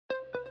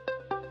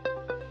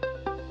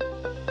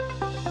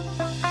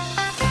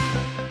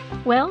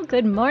Well,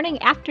 good morning,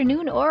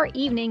 afternoon, or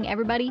evening,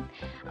 everybody.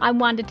 I'm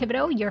Wanda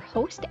Thibodeau, your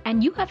host,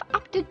 and you have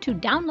opted to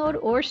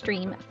download or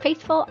stream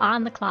Faithful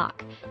on the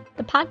Clock,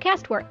 the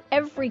podcast where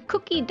every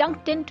cookie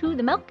dunked into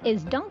the milk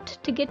is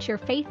dunked to get your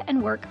faith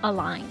and work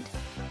aligned.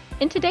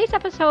 In today's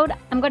episode,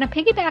 I'm going to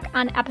piggyback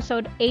on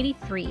episode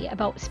 83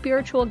 about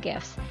spiritual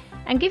gifts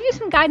and give you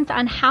some guidance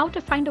on how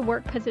to find a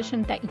work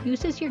position that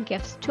uses your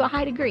gifts to a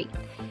high degree.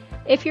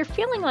 If you're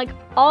feeling like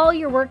all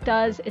your work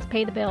does is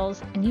pay the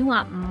bills and you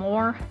want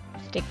more,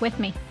 stick with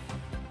me.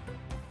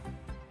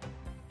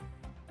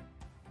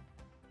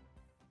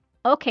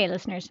 Okay,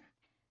 listeners.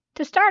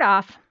 To start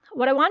off,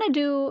 what I want to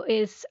do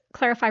is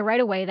clarify right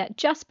away that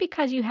just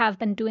because you have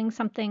been doing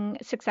something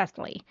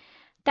successfully,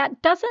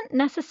 that doesn't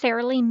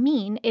necessarily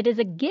mean it is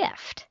a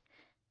gift.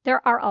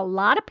 There are a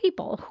lot of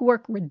people who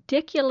work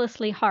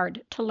ridiculously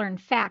hard to learn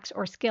facts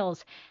or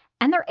skills,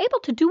 and they're able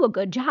to do a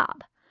good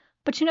job.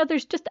 But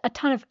there's just a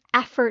ton of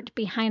effort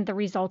behind the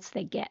results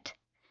they get.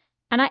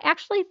 And I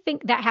actually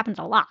think that happens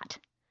a lot.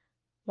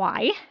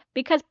 Why?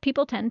 Because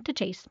people tend to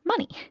chase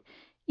money.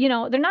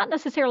 They're not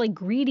necessarily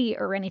greedy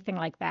or anything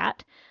like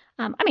that.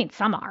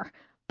 Some are.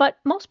 But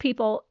most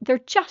people,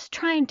 they're just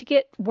trying to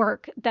get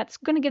work that's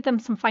going to give them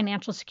some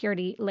financial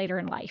security later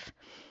in life.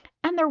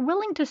 And they're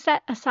willing to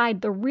set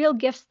aside the real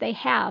gifts they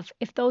have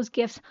if those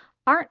gifts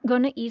aren't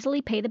going to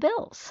easily pay the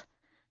bills.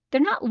 They're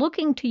not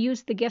looking to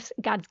use the gifts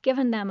God's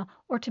given them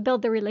or to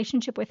build their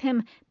relationship with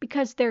Him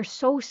because they're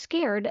so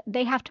scared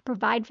they have to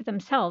provide for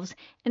themselves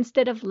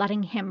instead of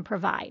letting Him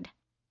provide.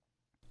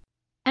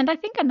 And I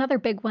think another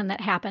big one that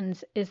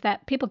happens is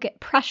that people get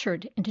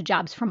pressured into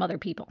jobs from other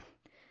people.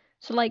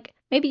 So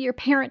maybe your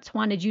parents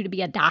wanted you to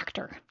be a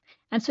doctor.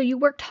 And so you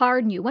worked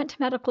hard and you went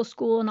to medical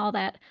school and all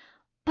that,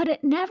 but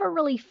it never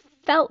really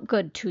felt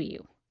good to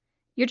you.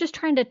 You're just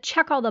trying to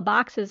check all the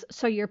boxes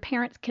so your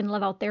parents can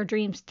live out their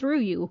dreams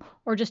through you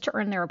or just to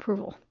earn their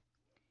approval.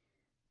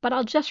 But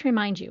I'll just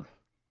remind you,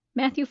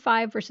 Matthew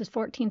 5 verses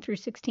 14 through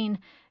 16,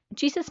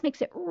 Jesus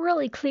makes it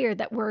really clear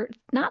that we're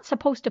not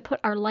supposed to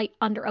put our light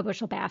under a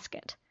bushel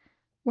basket.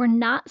 We're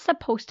not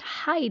supposed to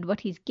hide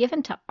what He's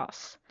given to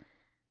us.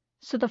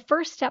 So the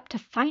first step to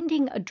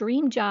finding a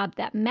dream job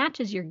that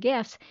matches your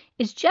gifts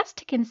is just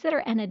to consider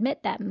and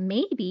admit that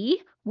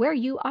maybe where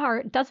you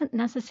are doesn't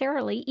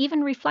necessarily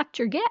even reflect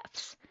your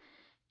gifts.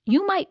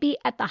 You might be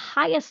at the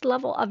highest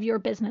level of your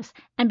business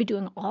and be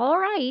doing all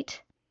right,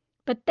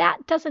 but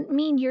that doesn't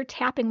mean you're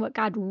tapping what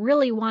God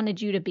really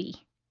wanted you to be.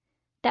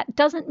 That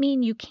doesn't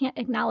mean you can't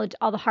acknowledge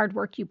all the hard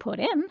work you put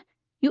in.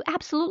 You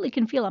absolutely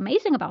can feel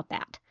amazing about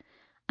that.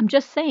 I'm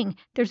just saying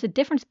there's a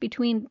difference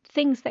between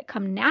things that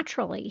come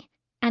naturally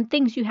and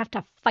things you have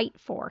to fight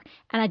for,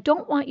 and I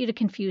don't want you to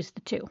confuse the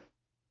two.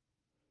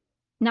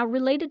 Now,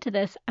 related to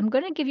this, I'm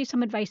going to give you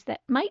some advice that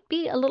might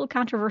be a little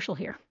controversial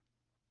here.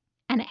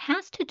 And it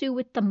has to do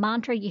with the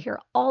mantra you hear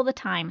all the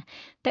time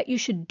that you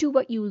should do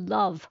what you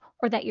love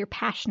or that you're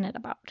passionate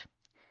about.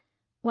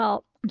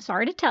 Well, I'm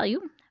sorry to tell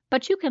you,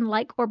 but you can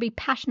like or be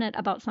passionate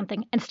about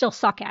something and still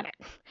suck at it.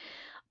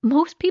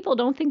 Most people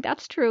don't think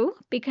that's true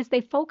because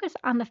they focus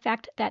on the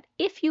fact that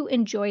if you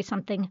enjoy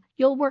something,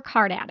 you'll work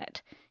hard at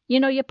it.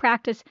 You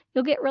practice,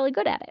 you'll get really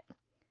good at it.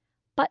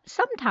 But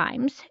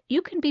sometimes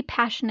you can be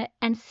passionate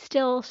and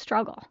still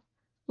struggle.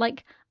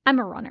 Like, I'm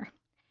a runner,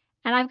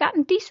 and I've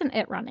gotten decent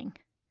at running.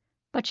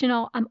 But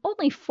I'm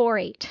only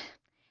 4'8",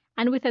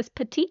 and with as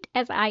petite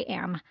as I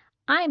am,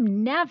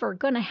 I'm never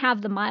going to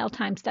have the mile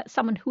times that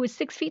someone who is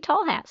 6 feet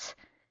tall has.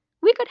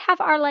 We could have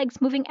our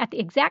legs moving at the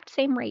exact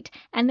same rate,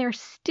 and they're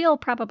still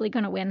probably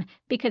going to win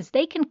because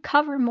they can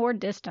cover more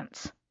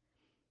distance.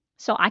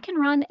 So I can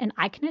run and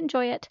I can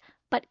enjoy it,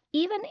 but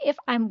even if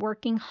I'm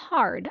working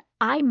hard,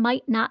 I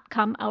might not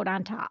come out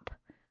on top.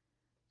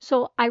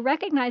 So I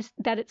recognize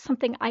that it's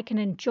something I can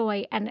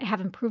enjoy and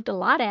have improved a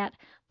lot at,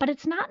 but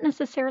it's not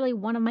necessarily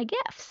one of my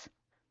gifts.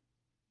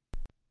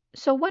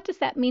 So what does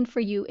that mean for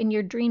you in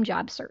your dream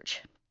job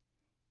search?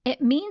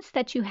 It means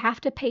that you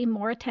have to pay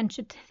more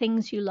attention to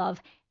things you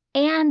love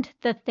and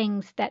the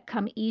things that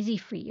come easy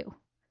for you.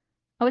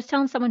 I was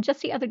telling someone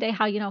just the other day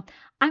how,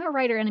 I'm a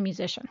writer and a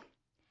musician,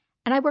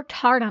 and I worked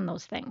hard on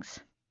those things.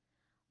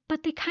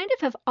 But they kind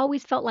of have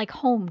always felt like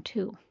home,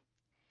 too.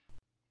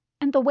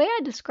 And the way I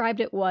described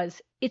it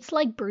was, it's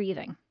like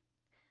breathing.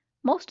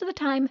 Most of the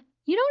time,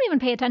 you don't even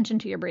pay attention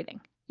to your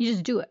breathing. You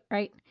just do it,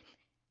 right?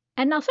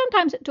 And now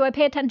sometimes, do I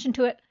pay attention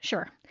to it?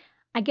 Sure.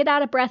 I get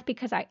out of breath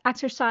because I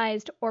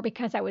exercised or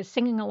because I was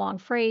singing a long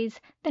phrase.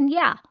 Then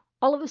yeah,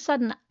 all of a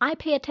sudden, I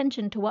pay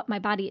attention to what my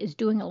body is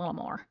doing a little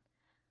more.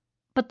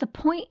 But the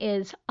point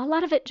is, a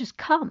lot of it just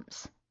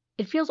comes.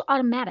 It feels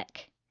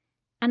automatic.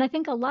 And I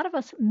think a lot of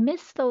us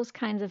miss those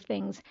kinds of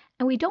things,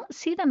 and we don't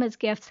see them as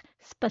gifts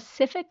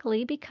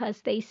specifically because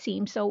they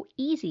seem so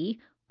easy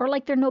or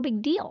like they're no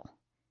big deal.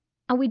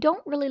 And we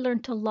don't really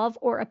learn to love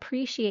or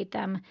appreciate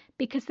them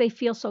because they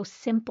feel so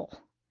simple.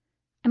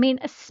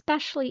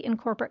 Especially in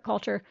corporate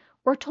culture,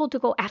 we're told to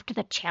go after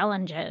the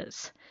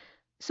challenges.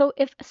 So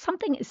if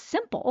something is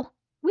simple,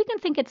 we can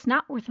think it's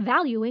not worth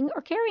valuing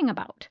or caring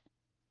about.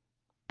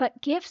 But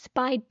gifts,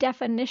 by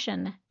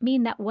definition,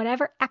 mean that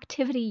whatever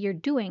activity you're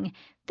doing,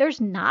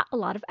 there's not a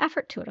lot of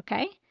effort to it,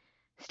 okay?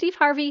 Steve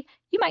Harvey,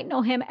 you might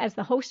know him as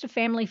the host of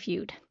Family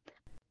Feud.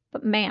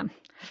 But man,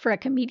 for a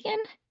comedian,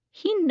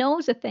 he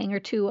knows a thing or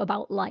two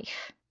about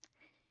life.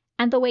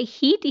 And the way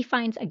he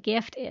defines a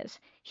gift is,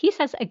 he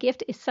says a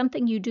gift is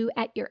something you do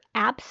at your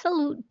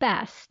absolute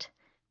best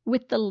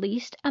with the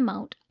least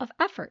amount of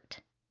effort.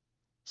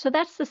 So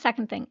that's the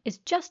second thing, is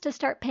just to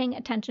start paying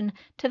attention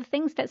to the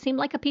things that seem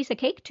like a piece of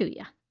cake to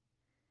you.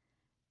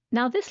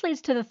 Now this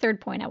leads to the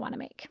third point I want to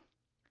make.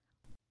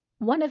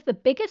 One of the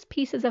biggest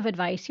pieces of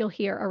advice you'll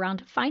hear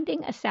around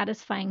finding a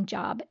satisfying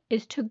job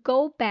is to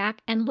go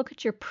back and look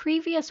at your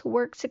previous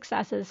work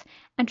successes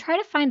and try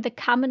to find the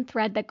common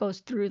thread that goes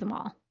through them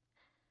all.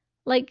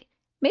 Like,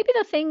 maybe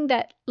the thing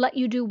that let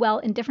you do well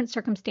in different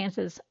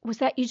circumstances was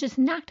that you just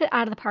knocked it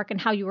out of the park in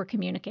how you were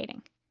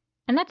communicating.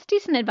 And that's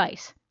decent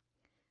advice.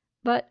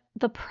 But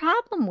the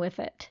problem with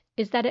it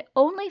is that it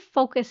only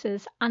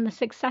focuses on the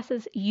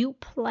successes you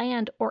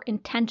planned or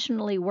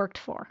intentionally worked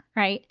for,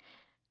 right?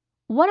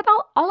 What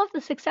about all of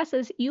the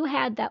successes you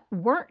had that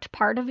weren't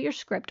part of your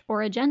script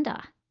or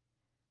agenda?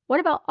 What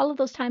about all of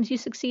those times you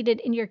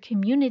succeeded in your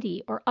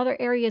community or other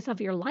areas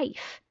of your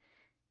life?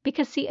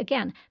 Because see,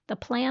 again, the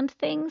planned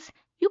things,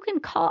 you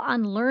can call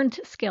on learned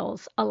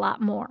skills a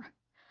lot more.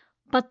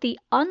 But the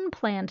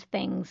unplanned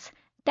things,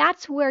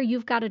 that's where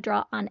you've got to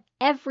draw on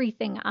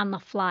everything on the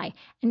fly,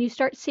 and you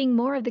start seeing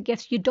more of the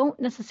gifts you don't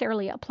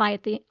necessarily apply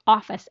at the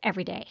office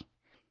every day.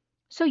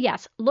 So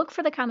yes, look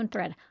for the common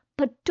thread,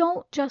 but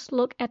don't just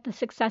look at the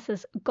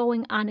successes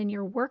going on in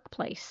your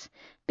workplace,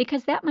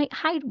 because that might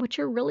hide what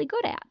you're really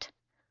good at.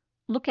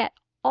 Look at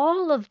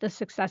all of the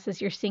successes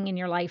you're seeing in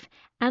your life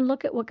and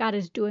look at what God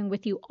is doing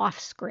with you off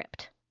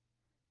script.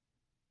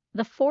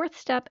 The fourth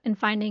step in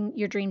finding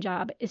your dream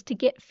job is to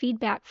get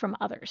feedback from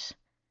others.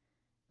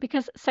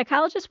 Because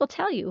psychologists will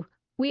tell you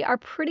we are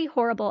pretty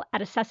horrible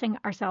at assessing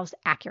ourselves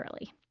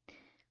accurately.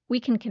 We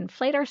can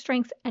conflate our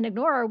strengths and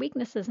ignore our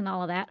weaknesses and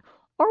all of that,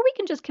 or we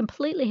can just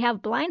completely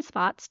have blind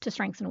spots to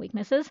strengths and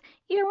weaknesses,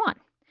 either one.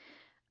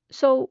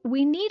 So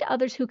we need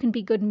others who can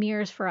be good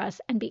mirrors for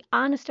us and be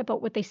honest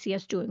about what they see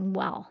us doing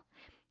well.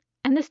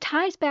 And this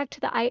ties back to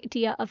the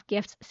idea of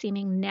gifts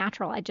seeming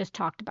natural I just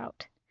talked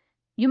about.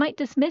 You might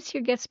dismiss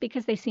your gifts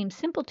because they seem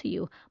simple to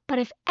you, but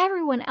if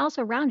everyone else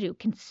around you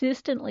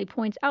consistently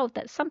points out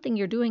that something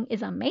you're doing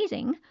is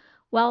amazing,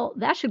 well,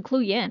 that should clue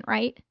you in,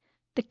 right?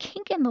 The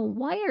kink in the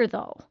wire,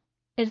 though,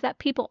 is that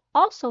people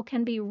also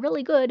can be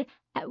really good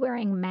at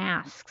wearing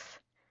masks.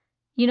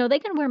 You know, they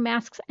can wear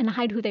masks and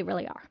hide who they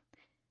really are.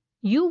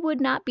 You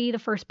would not be the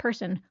first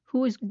person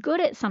who is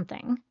good at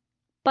something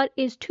but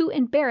is too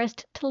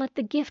embarrassed to let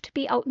the gift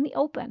be out in the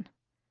open.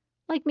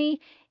 Like me,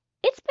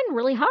 it's been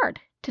really hard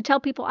to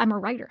tell people I'm a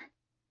writer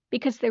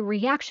because the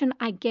reaction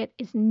I get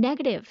is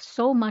negative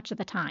so much of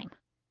the time.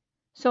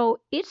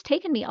 So it's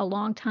taken me a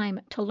long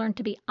time to learn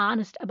to be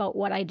honest about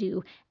what I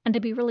do and to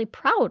be really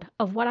proud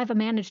of what I've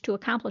managed to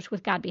accomplish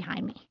with God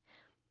behind me.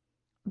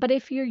 But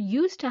if you're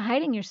used to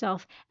hiding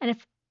yourself, and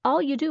if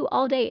all you do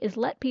all day is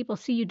let people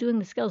see you doing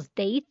the skills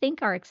they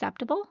think are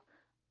acceptable,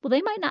 well,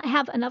 they might not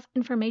have enough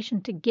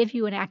information to give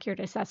you an accurate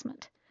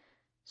assessment.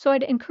 So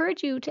I'd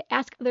encourage you to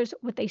ask others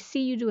what they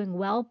see you doing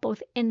well,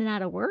 both in and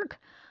out of work,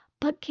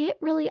 but get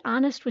really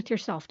honest with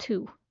yourself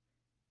too.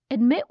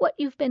 Admit what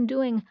you've been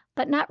doing,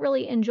 but not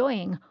really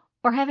enjoying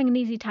or having an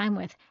easy time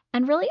with,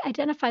 and really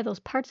identify those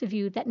parts of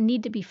you that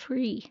need to be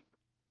free.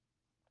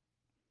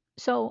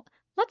 So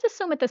let's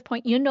assume at this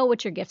point you know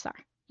what your gifts are.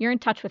 You're in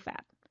touch with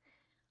that.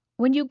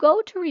 When you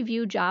go to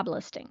review job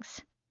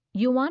listings,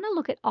 you want to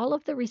look at all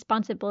of the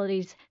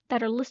responsibilities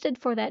that are listed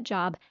for that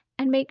job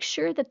and make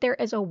sure that there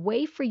is a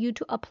way for you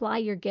to apply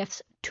your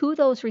gifts to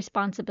those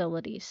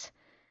responsibilities.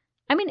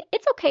 I mean,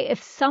 it's okay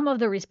if some of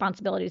the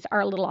responsibilities are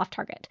a little off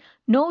target.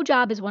 No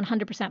job is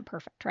 100%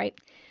 perfect, right?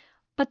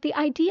 But the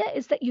idea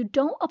is that you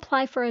don't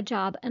apply for a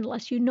job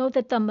unless you know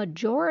that the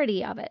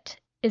majority of it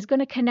is going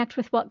to connect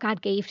with what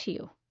God gave to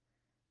you.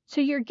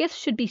 So your gifts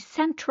should be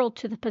central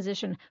to the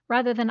position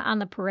rather than on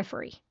the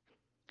periphery.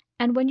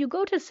 And when you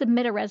go to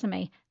submit a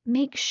resume,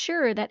 make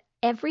sure that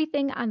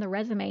everything on the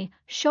resume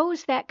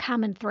shows that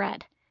common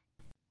thread,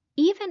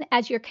 even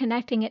as you're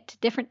connecting it to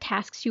different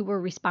tasks you were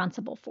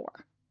responsible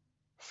for.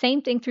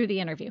 Same thing through the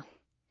interview.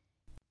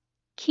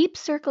 Keep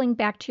circling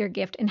back to your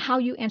gift and how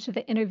you answer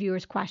the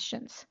interviewer's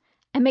questions,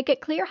 and make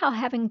it clear how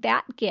having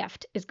that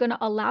gift is going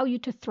to allow you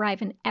to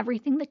thrive in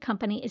everything the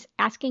company is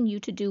asking you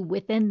to do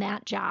within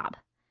that job.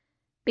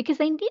 Because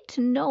they need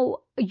to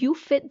know you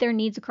fit their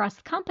needs across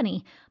the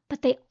company,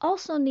 but they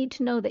also need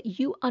to know that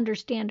you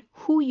understand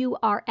who you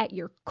are at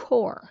your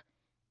core,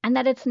 and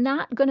that it's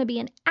not going to be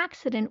an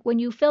accident when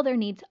you fill their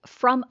needs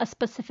from a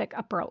specific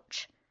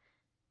approach.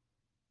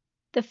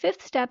 The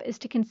fifth step is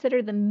to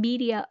consider the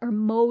media or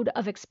mode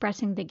of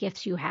expressing the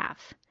gifts you have.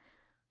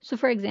 So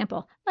for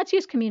example, let's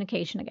use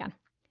communication again.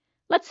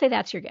 Let's say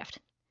that's your gift.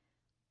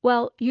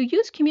 Well, you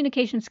use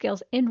communication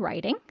skills in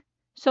writing,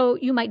 so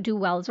you might do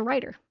well as a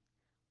writer.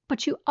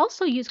 But you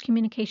also use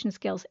communication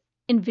skills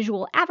in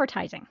visual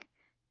advertising.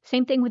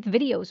 Same thing with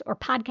videos or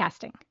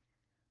podcasting.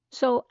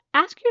 So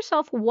ask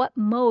yourself what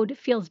mode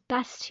feels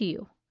best to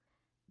you.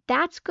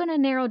 That's going to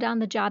narrow down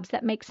the jobs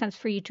that make sense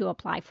for you to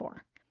apply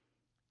for.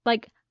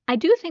 Like, I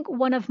do think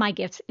one of my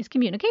gifts is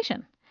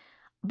communication,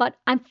 but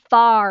I'm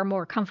far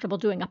more comfortable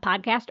doing a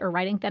podcast or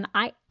writing than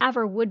I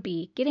ever would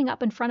be getting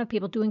up in front of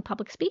people doing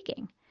public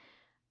speaking.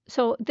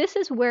 So this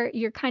is where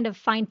you're kind of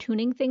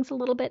fine-tuning things a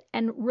little bit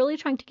and really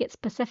trying to get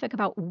specific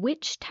about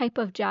which type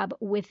of job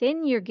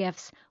within your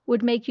gifts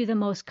would make you the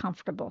most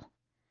comfortable.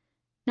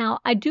 Now,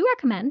 I do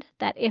recommend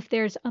that if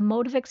there's a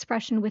mode of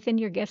expression within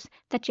your gifts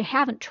that you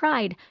haven't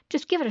tried,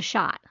 just give it a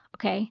shot,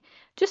 okay?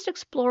 Just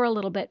explore a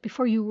little bit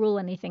before you rule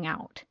anything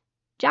out.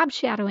 Job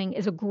shadowing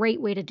is a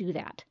great way to do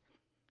that.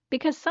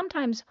 Because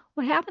sometimes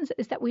what happens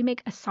is that we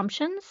make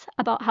assumptions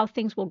about how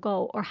things will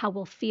go or how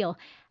we'll feel.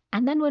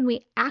 And then when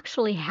we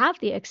actually have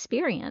the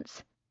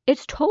experience,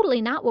 it's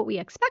totally not what we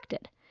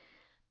expected.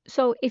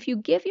 So if you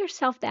give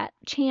yourself that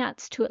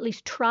chance to at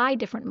least try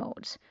different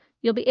modes,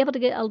 you'll be able to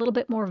get a little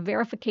bit more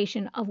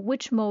verification of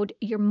which mode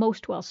you're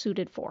most well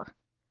suited for.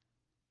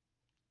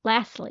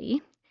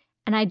 Lastly,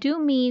 and I do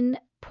mean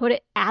put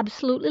it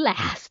absolutely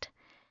last,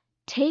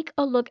 take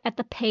a look at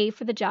the pay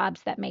for the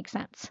jobs that make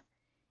sense.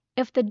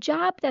 If the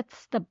job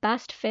that's the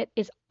best fit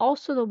is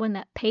also the one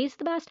that pays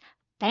the best,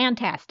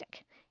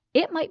 fantastic.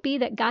 It might be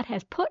that God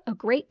has put a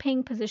great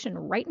paying position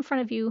right in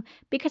front of you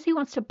because he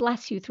wants to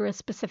bless you through a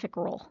specific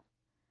role.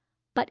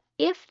 But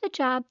if the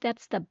job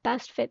that's the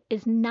best fit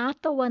is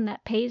not the one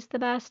that pays the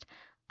best,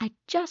 I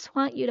just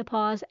want you to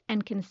pause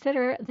and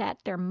consider that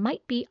there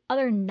might be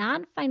other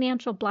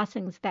non-financial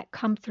blessings that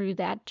come through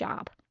that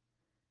job.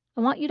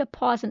 I want you to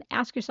pause and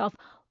ask yourself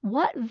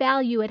what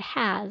value it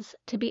has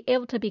to be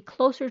able to be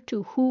closer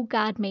to who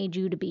God made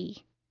you to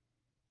be.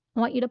 I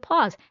want you to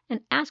pause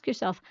and ask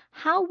yourself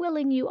how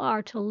willing you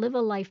are to live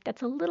a life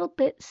that's a little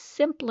bit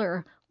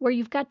simpler, where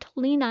you've got to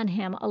lean on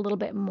him a little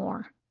bit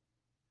more.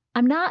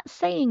 I'm not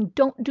saying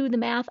don't do the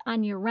math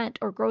on your rent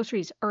or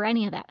groceries or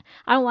any of that.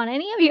 I don't want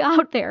any of you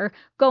out there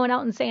going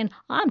out and saying,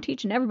 I'm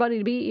teaching everybody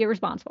to be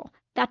irresponsible.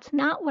 That's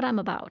not what I'm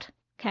about,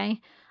 okay?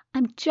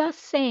 I'm just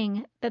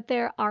saying that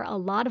there are a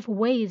lot of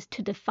ways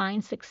to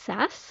define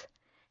success,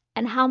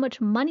 and how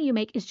much money you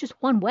make is just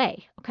one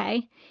way,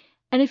 okay?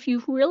 And if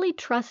you really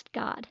trust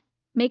God,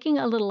 making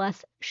a little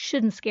less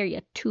shouldn't scare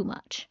you too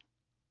much.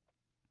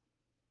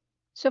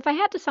 So if I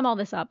had to sum all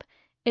this up,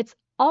 it's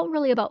all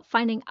really about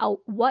finding out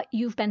what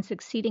you've been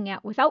succeeding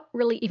at without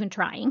really even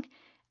trying,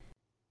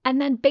 and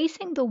then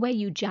basing the way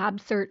you job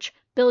search,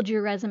 build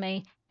your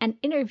resume, and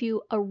interview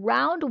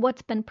around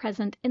what's been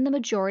present in the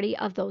majority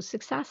of those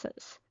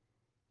successes.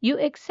 You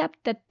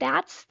accept that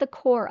that's the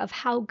core of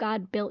how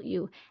God built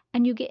you,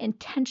 and you get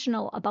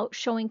intentional about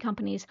showing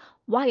companies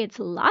why it's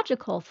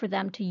logical for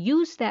them to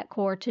use that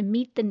core to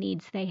meet the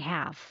needs they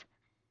have.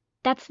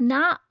 That's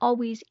not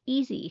always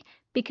easy,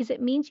 because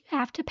it means you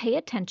have to pay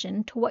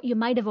attention to what you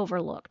might have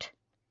overlooked.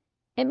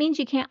 It means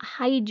you can't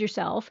hide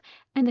yourself,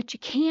 and that you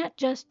can't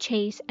just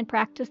chase and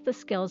practice the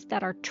skills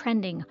that are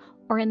trending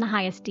or in the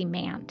highest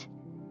demand.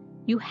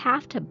 You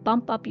have to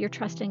bump up your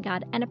trust in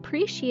God and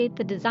appreciate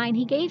the design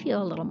he gave you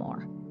a little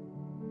more.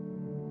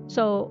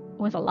 So,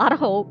 with a lot of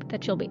hope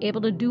that you'll be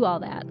able to do all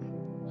that,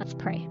 let's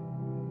pray.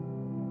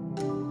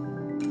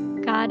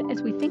 God,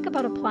 as we think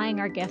about applying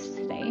our gifts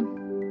today,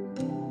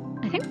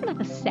 I think one of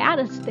the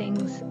saddest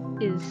things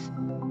is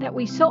that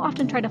we so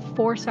often try to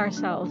force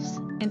ourselves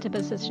into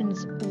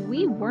positions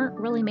we weren't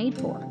really made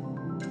for,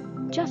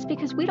 just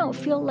because we don't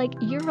feel like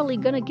you're really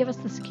going to give us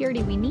the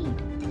security we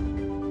need.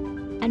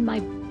 And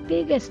my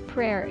biggest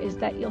prayer is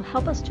that you'll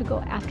help us to go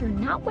after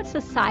not what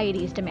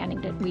society is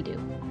demanding that we do,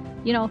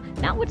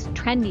 not what's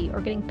trendy or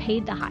getting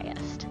paid the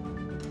highest,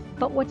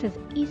 but what's as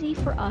easy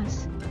for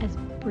us as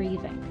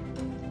breathing.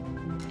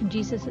 In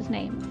Jesus'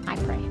 name, I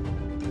pray.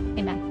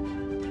 Amen.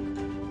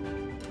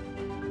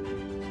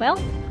 Well,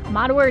 I'm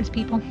out of words,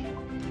 people.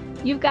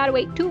 You've got to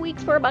wait 2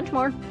 weeks for a bunch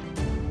more.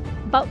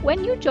 But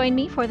when you join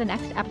me for the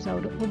next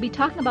episode, we'll be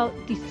talking about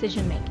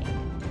decision making.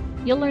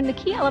 You'll learn the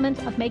key elements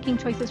of making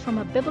choices from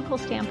a biblical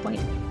standpoint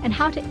and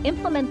how to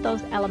implement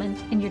those elements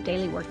in your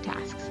daily work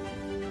tasks.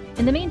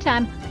 In the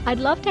meantime, I'd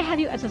love to have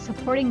you as a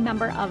supporting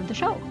member of the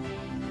show.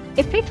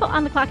 If Faithful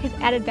on the Clock has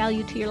added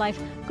value to your life,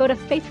 go to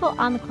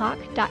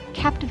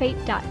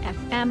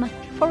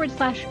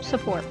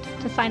faithfulontheclock.captivate.fm/support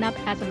to sign up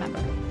as a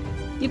member.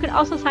 You can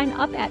also sign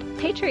up at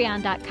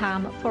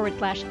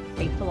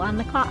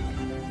patreon.com/faithfulontheclock.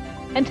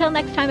 Until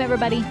next time,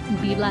 everybody,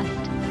 be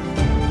blessed.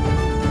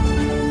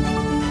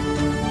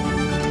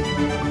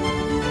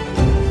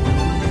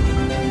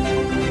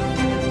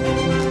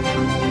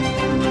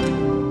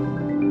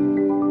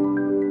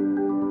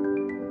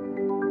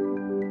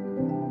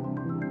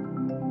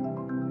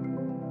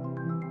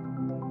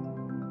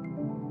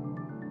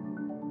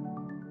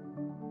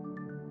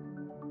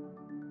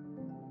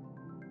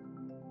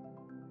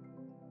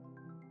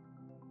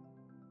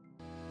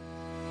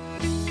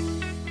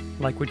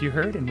 Like what you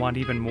heard and want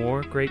even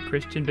more great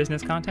Christian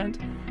business content?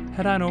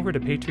 Head on over to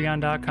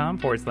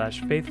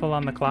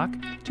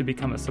patreon.com/faithfulontheclock to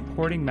become a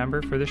supporting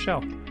member for the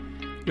show.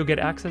 You'll get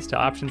access to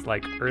options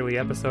like early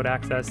episode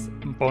access,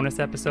 bonus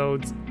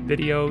episodes,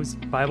 videos,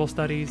 Bible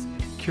studies,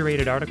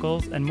 curated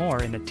articles, and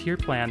more in a tier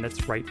plan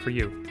that's right for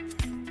you.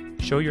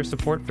 Show your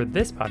support for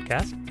this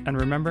podcast, and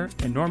remember,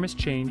 enormous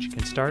change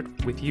can start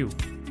with you.